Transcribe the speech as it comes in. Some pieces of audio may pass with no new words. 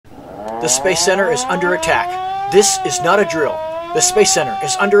The Space Center is under attack. This is not a drill. The Space Center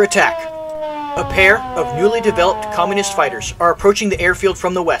is under attack. A pair of newly developed Kommunist fighters are approaching the airfield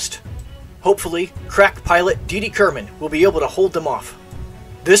from the west. Hopefully, crack pilot Deedee Kerman will be able to hold them off.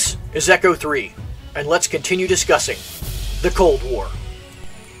 This is Echo 3, and let's continue discussing the Cold War.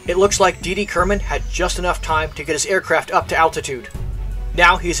 It looks like Deedee Kerman had just enough time to get his aircraft up to altitude.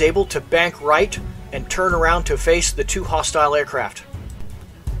 Now he's able to bank right and turn around to face the two hostile aircraft.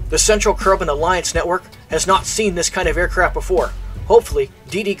 The Central Kerbal Alliance Network has not seen this kind of aircraft before. Hopefully,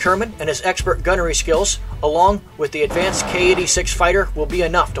 Deedee Kerman and his expert gunnery skills, along with the advanced K-86 fighter, will be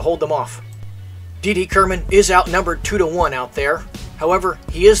enough to hold them off. Deedee Kerman is outnumbered 2-1 out there. However,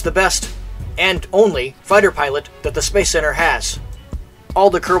 he is the best and only fighter pilot that the Space Center has. All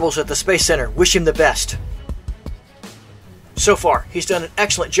the Kerbals at the Space Center wish him the best. So far, he's done an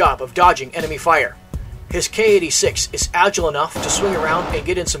excellent job of dodging enemy fire. His K-86 is agile enough to swing around and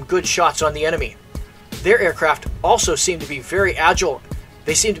get in some good shots on the enemy. Their aircraft also seem to be very agile.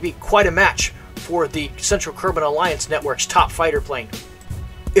 They seem to be quite a match for the Central Kerbal Alliance Network's top fighter plane.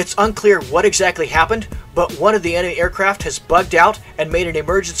 It's unclear what exactly happened, but one of the enemy aircraft has bugged out and made an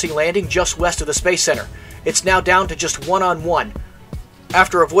emergency landing just west of the Space Center. It's now down to just one-on-one.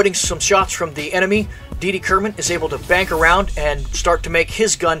 After avoiding some shots from the enemy, Deedee Kerman is able to bank around and start to make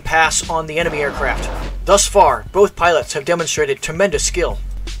his gun pass on the enemy aircraft. Thus far, both pilots have demonstrated tremendous skill.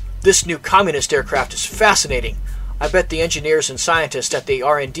 This new Kommunist aircraft is fascinating. I bet the engineers and scientists at the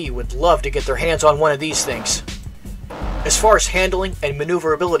R&D would love to get their hands on one of these things. As far as handling and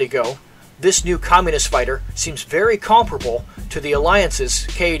maneuverability go, this new Kommunist fighter seems very comparable to the Alliance's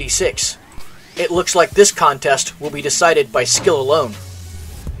K-86. It looks like this contest will be decided by skill alone.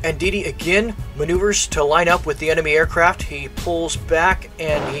 And Deedee again maneuvers to line up with the enemy aircraft. He pulls back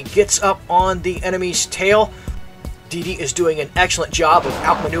and he gets up on the enemy's tail. Deedee is doing an excellent job of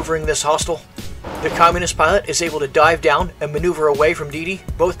outmaneuvering this hostile. The Kommunist pilot is able to dive down and maneuver away from Deedee.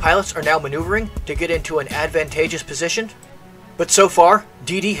 Both pilots are now maneuvering to get into an advantageous position. But so far,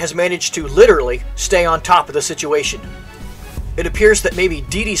 Deedee has managed to literally stay on top of the situation. It appears that maybe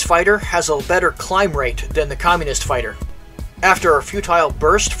Deedee's fighter has a better climb rate than the Kommunist fighter. After a futile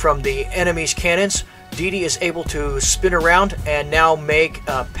burst from the enemy's cannons, Deedee is able to spin around and now make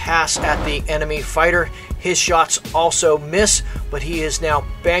a pass at the enemy fighter. His shots also miss, but he is now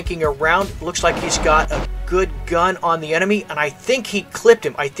banking around. Looks like he's got a good gun on the enemy, and I think he clipped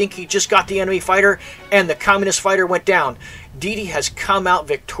him. I think he just got the enemy fighter, and the Kommunist fighter went down. Deedee has come out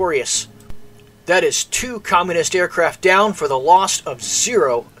victorious. That is 2 Kommunist aircraft down for the loss of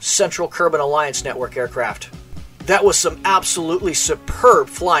 0 Central Kerbal Alliance Network aircraft. That was some absolutely superb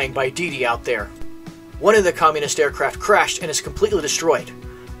flying by Deedee out there. One of the Kommunist aircraft crashed and is completely destroyed,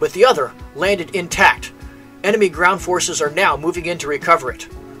 but the other landed intact. Enemy ground forces are now moving in to recover it.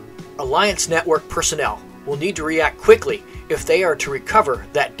 Alliance Network personnel will need to react quickly if they are to recover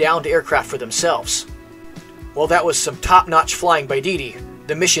that downed aircraft for themselves. While that was some top-notch flying by Deedee,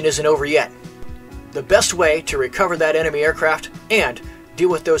 the mission isn't over yet. The best way to recover that enemy aircraft and deal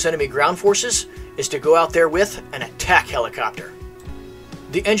with those enemy ground forces is to go out there with an attack helicopter.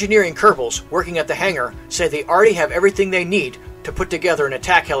 The engineering Kerbals working at the hangar say they already have everything they need to put together an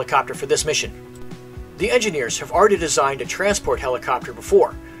attack helicopter for this mission. The engineers have already designed a transport helicopter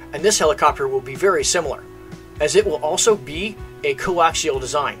before, and this helicopter will be very similar, as it will also be a coaxial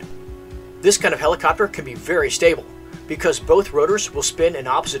design. This kind of helicopter can be very stable. Because both rotors will spin in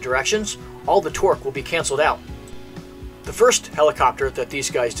opposite directions, all the torque will be canceled out. The first helicopter that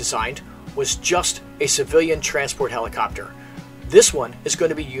these guys designed was just a civilian transport helicopter. This one is going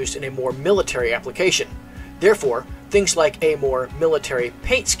to be used in a more military application. Therefore, things like a more military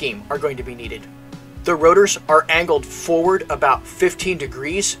paint scheme are going to be needed. The rotors are angled forward about 15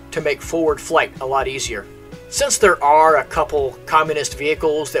 degrees to make forward flight a lot easier. Since there are a couple Kommunist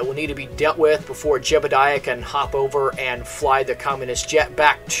vehicles that will need to be dealt with before Jebediah can hop over and fly the Kommunist jet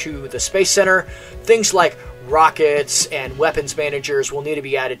back to the Space Center, things like rockets and weapons managers will need to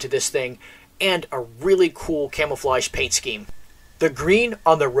be added to this thing, and a really cool camouflage paint scheme. The green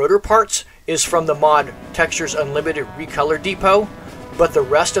on the rotor parts is from the mod TexturesUnlimited Recolor Depot, but the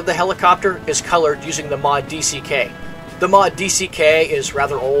rest of the helicopter is colored using the mod DCK. The mod DCK is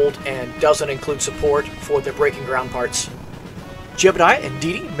rather old and doesn't include support for the breaking ground parts. Jebediah and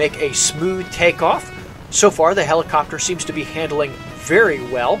Deedee make a smooth takeoff. So far, the helicopter seems to be handling very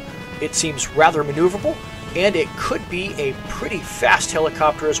well. It seems rather maneuverable, and it could be a pretty fast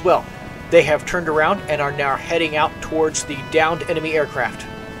helicopter as well. They have turned around and are now heading out towards the downed enemy aircraft.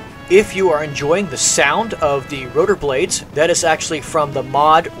 If you are enjoying the sound of the rotor blades, that is actually from the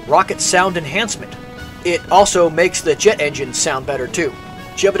mod Rocket Sound Enhancement. It also makes the jet engine sound better too.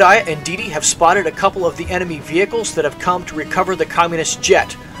 Jebediah and Deedee have spotted a couple of the enemy vehicles that have come to recover the Kommunist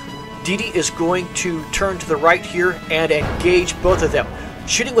jet. Deedee is going to turn to the right here and engage both of them.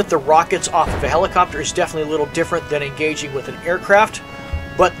 Shooting with the rockets off of a helicopter is definitely a little different than engaging with an aircraft,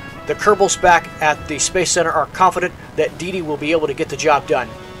 but the Kerbals back at the Space Center are confident that Deedee will be able to get the job done.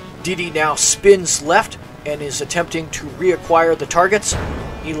 Deedee now spins left and is attempting to reacquire the targets.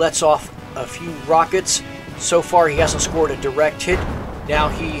 He lets off a few rockets. So far he hasn't scored a direct hit. Now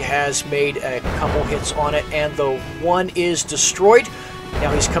he has made a couple hits on it and the one is destroyed.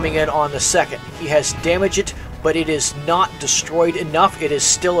 Now he's coming in on the second. He has damaged it, but it is not destroyed enough. It is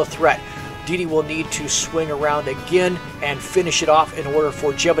still a threat. Deedee will need to swing around again and finish it off in order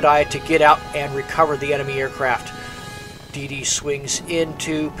for Jebediah to get out and recover the enemy aircraft. Deedee swings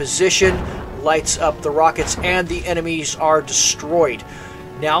into position, lights up the rockets, and the enemies are destroyed.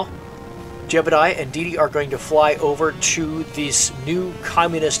 Now, Jebediah and Deedee are going to fly over to this new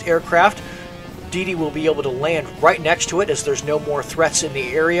Kommunist aircraft. Deedee will be able to land right next to it as there's no more threats in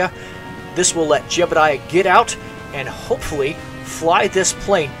the area. This will let Jebediah get out and hopefully fly this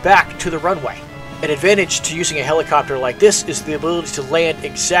plane back to the runway. An advantage to using a helicopter like this is the ability to land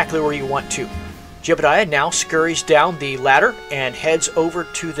exactly where you want to. Jebediah now scurries down the ladder and heads over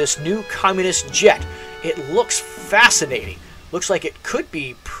to this new Kommunist jet. It looks fascinating. Looks like it could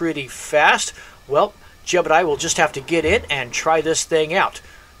be pretty fast. Well, Jebediah will just have to get in and try this thing out.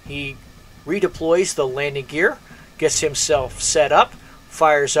 He redeploys the landing gear, gets himself set up,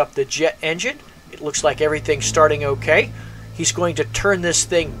 fires up the jet engine. It looks like everything's starting okay. He's going to turn this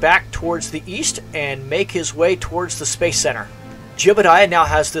thing back towards the east and make his way towards the Space Center. Jebediah now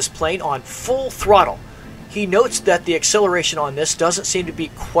has this plane on full throttle. He notes that the acceleration on this doesn't seem to be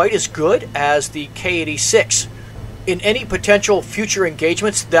quite as good as the K-86. In any potential future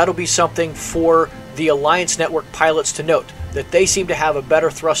engagements, that'll be something for the Alliance Network pilots to note, that they seem to have a better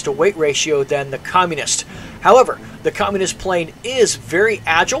thrust-to-weight ratio than the Kommunist. However, the Kommunist plane is very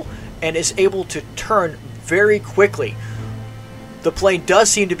agile and is able to turn very quickly. The plane does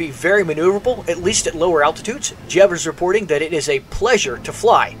seem to be very maneuverable, at least at lower altitudes. Jeb is reporting that it is a pleasure to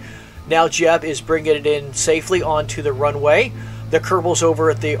fly. Now Jeb is bringing it in safely onto the runway. The Kerbals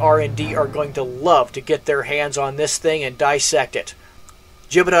over at the R&D are going to love to get their hands on this thing and dissect it.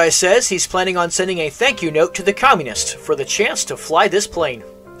 Jebediah says he's planning on sending a thank you note to the Kommunist for the chance to fly this plane.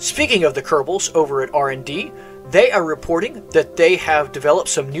 Speaking of the Kerbals over at R&D, they are reporting that they have developed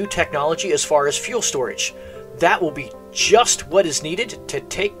some new technology as far as fuel storage. That will be just what is needed to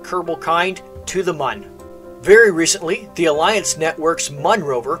take Kerbal kind to the Mun. Very recently, the Alliance Network's Mun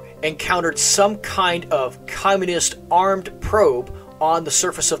rover encountered some kind of Kommunist armed probe on the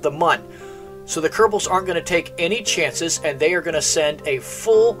surface of the Mun. So the Kerbals aren't going to take any chances, and they are going to send a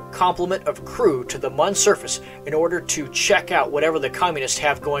full complement of crew to the Mun surface in order to check out whatever the Communists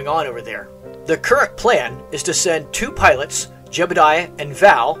have going on over there. The current plan is to send 2 pilots, Jebediah and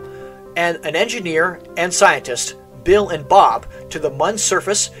Val, and an engineer and scientist, Bill and Bob, to the Mun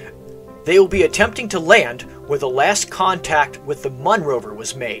surface. They will be attempting to land where the last contact with the Mun rover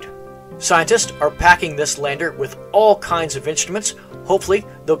was made. Scientists are packing this lander with all kinds of instruments. Hopefully,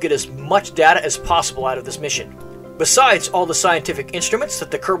 they'll get as much data as possible out of this mission. Besides all the scientific instruments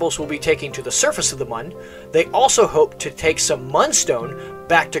that the Kerbals will be taking to the surface of the Mun, they also hope to take some Munstone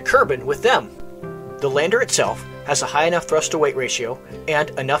back to Kerbin with them. The lander itself has a high enough thrust-to-weight ratio and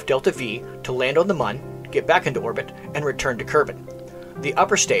enough delta-V to land on the Mun, get back into orbit, and return to Kerbin. The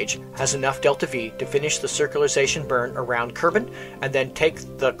upper stage has enough delta-V to finish the circularization burn around Kerbin and then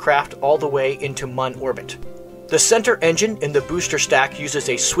take the craft all the way into Mun orbit. The center engine in the booster stack uses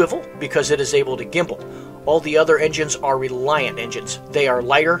a swivel because it is able to gimbal. All the other engines are reliant engines. They are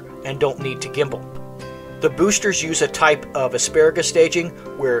lighter and don't need to gimbal. The boosters use a type of asparagus staging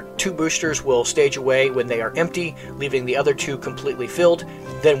where 2 boosters will stage away when they are empty, leaving the other 2 completely filled.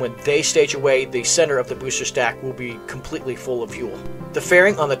 Then when they stage away, the center of the booster stack will be completely full of fuel. The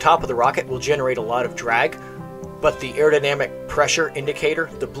fairing on the top of the rocket will generate a lot of drag, but the aerodynamic pressure indicator,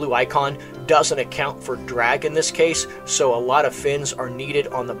 the blue icon, doesn't account for drag in this case, so a lot of fins are needed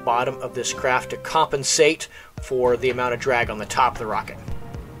on the bottom of this craft to compensate for the amount of drag on the top of the rocket.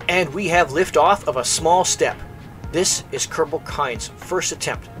 And we have liftoff of a small step. This is Kerbal Kind's first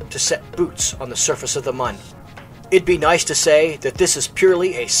attempt to set boots on the surface of the Mun. It'd be nice to say that this is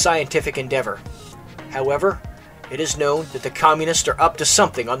purely a scientific endeavor. However, it is known that the Communists are up to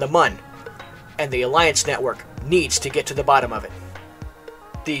something on the Mun, and the Alliance Network needs to get to the bottom of it.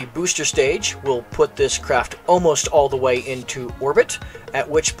 The booster stage will put this craft almost all the way into orbit, at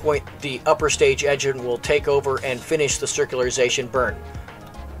which point the upper stage engine will take over and finish the circularization burn.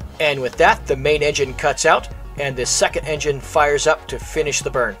 And with that, the main engine cuts out, and the second engine fires up to finish the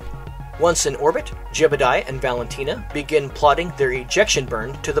burn. Once in orbit, Jebediah and Valentina begin plotting their ejection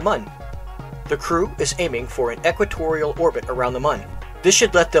burn to the Mun. The crew is aiming for an equatorial orbit around the Mun. This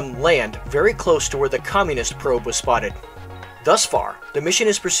should let them land very close to where the Kommunist probe was spotted. Thus far, the mission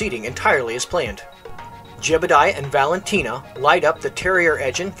is proceeding entirely as planned. Jebediah and Valentina light up the Terrier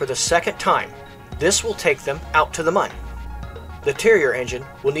engine for the second time. This will take them out to the Mun. The Terrier engine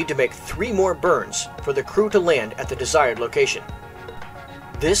will need to make 3 more burns for the crew to land at the desired location.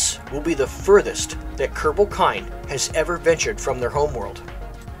 This will be the furthest that Kerbal kind has ever ventured from their homeworld.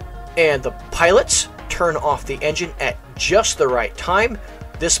 And the pilots turn off the engine at just the right time.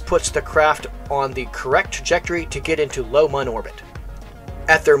 This puts the craft on the correct trajectory to get into low Mun orbit.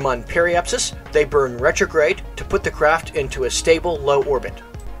 At their Mun periapsis, they burn retrograde to put the craft into a stable low orbit.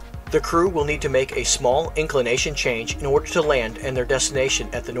 The crew will need to make a small inclination change in order to land in their destination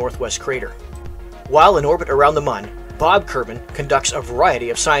at the northwest crater. While in orbit around the Mun, Bob Kerbin conducts a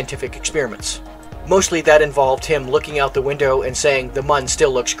variety of scientific experiments. Mostly that involved him looking out the window and saying the Mun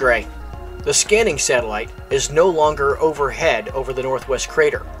still looks gray. The scanning satellite is no longer overhead over the northwest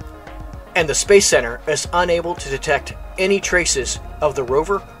crater, and the Space Center is unable to detect any traces of the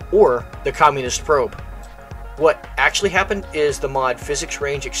rover or the Kommunist probe. What actually happened is the mod Physics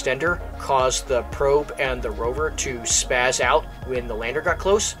Range Extender caused the probe and the rover to spaz out when the lander got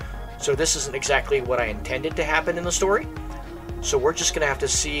close, so this isn't exactly what I intended to happen in the story. So we're just going to have to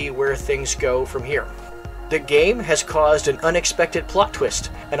see where things go from here. The game has caused an unexpected plot twist,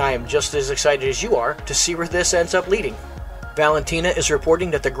 and I am just as excited as you are to see where this ends up leading. Valentina is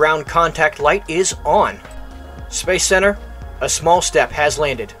reporting that the ground contact light is on. Space Center, a small step has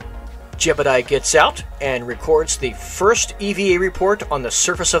landed. Jebediah gets out and records the first EVA report on the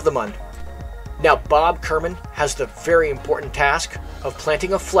surface of the Mun. Now Bob Kerbin has the very important task of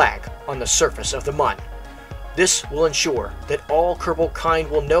planting a flag on the surface of the Mun. This will ensure that all Kerbal kind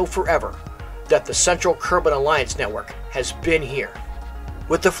will know forever that the Central Kerbal Alliance Network has been here.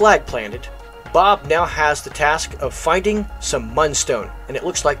 With the flag planted, Bob now has the task of finding some Munstone, and it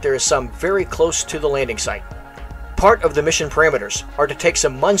looks like there is some very close to the landing site. Part of the mission parameters are to take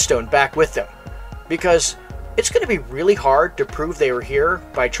some Munstone back with them, because it's going to be really hard to prove they were here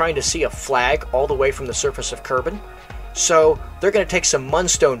by trying to see a flag all the way from the surface of Kerbin, so they're going to take some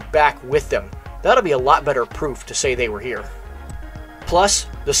Munstone back with them. That'll be a lot better proof to say they were here. Plus,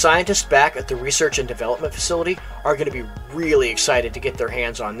 the scientists back at the Research and Development Facility are going to be really excited to get their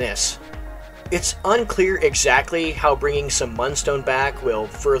hands on this. It's unclear exactly how bringing some Munstone back will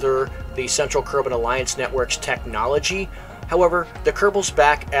further the Central Kerbal Alliance Network's technology. However, the Kerbals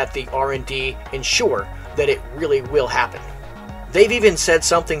back at the R&D ensure that it really will happen. They've even said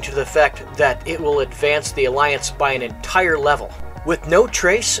something to the effect that it will advance the Alliance by an entire level. With no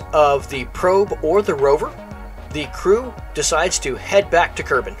trace of the probe or the rover, the crew decides to head back to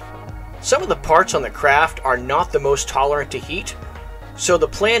Kerbin. Some of the parts on the craft are not the most tolerant to heat, so the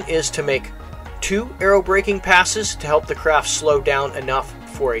plan is to make 2 aerobraking passes to help the craft slow down enough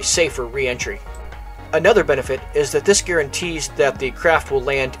for a safer re-entry. Another benefit is that this guarantees that the craft will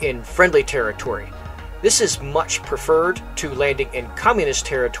land in friendly territory. This is much preferred to landing in communist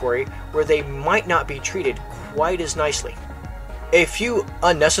territory where they might not be treated quite as nicely. A few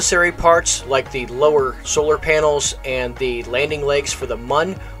unnecessary parts like the lower solar panels and the landing legs for the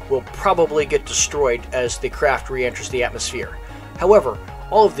Mun will probably get destroyed as the craft re-enters the atmosphere. However,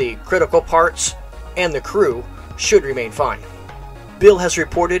 all of the critical parts and the crew should remain fine. Bill has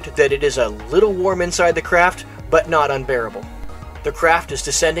reported that it is a little warm inside the craft, but not unbearable. The craft is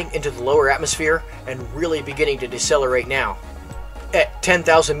descending into the lower atmosphere and really beginning to decelerate now. At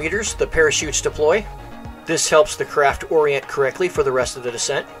 10,000 meters, the parachutes deploy. This helps the craft orient correctly for the rest of the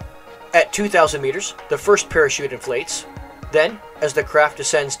descent. At 2,000 meters, the first parachute inflates. Then, as the craft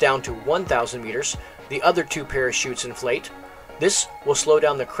descends down to 1,000 meters, the other 2 parachutes inflate. This will slow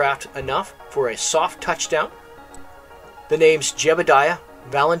down the craft enough for a soft touchdown. The names Jebediah,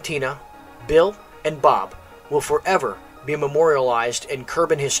 Valentina, Bill, and Bob will forever be memorialized in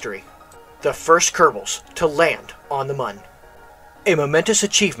Kerbin history. The first Kerbals to land on the Mun. A momentous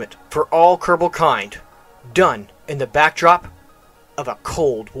achievement for all Kerbal kind, done in the backdrop of a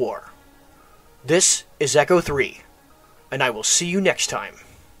Cold War. This is Echo 3, and I will see you next time.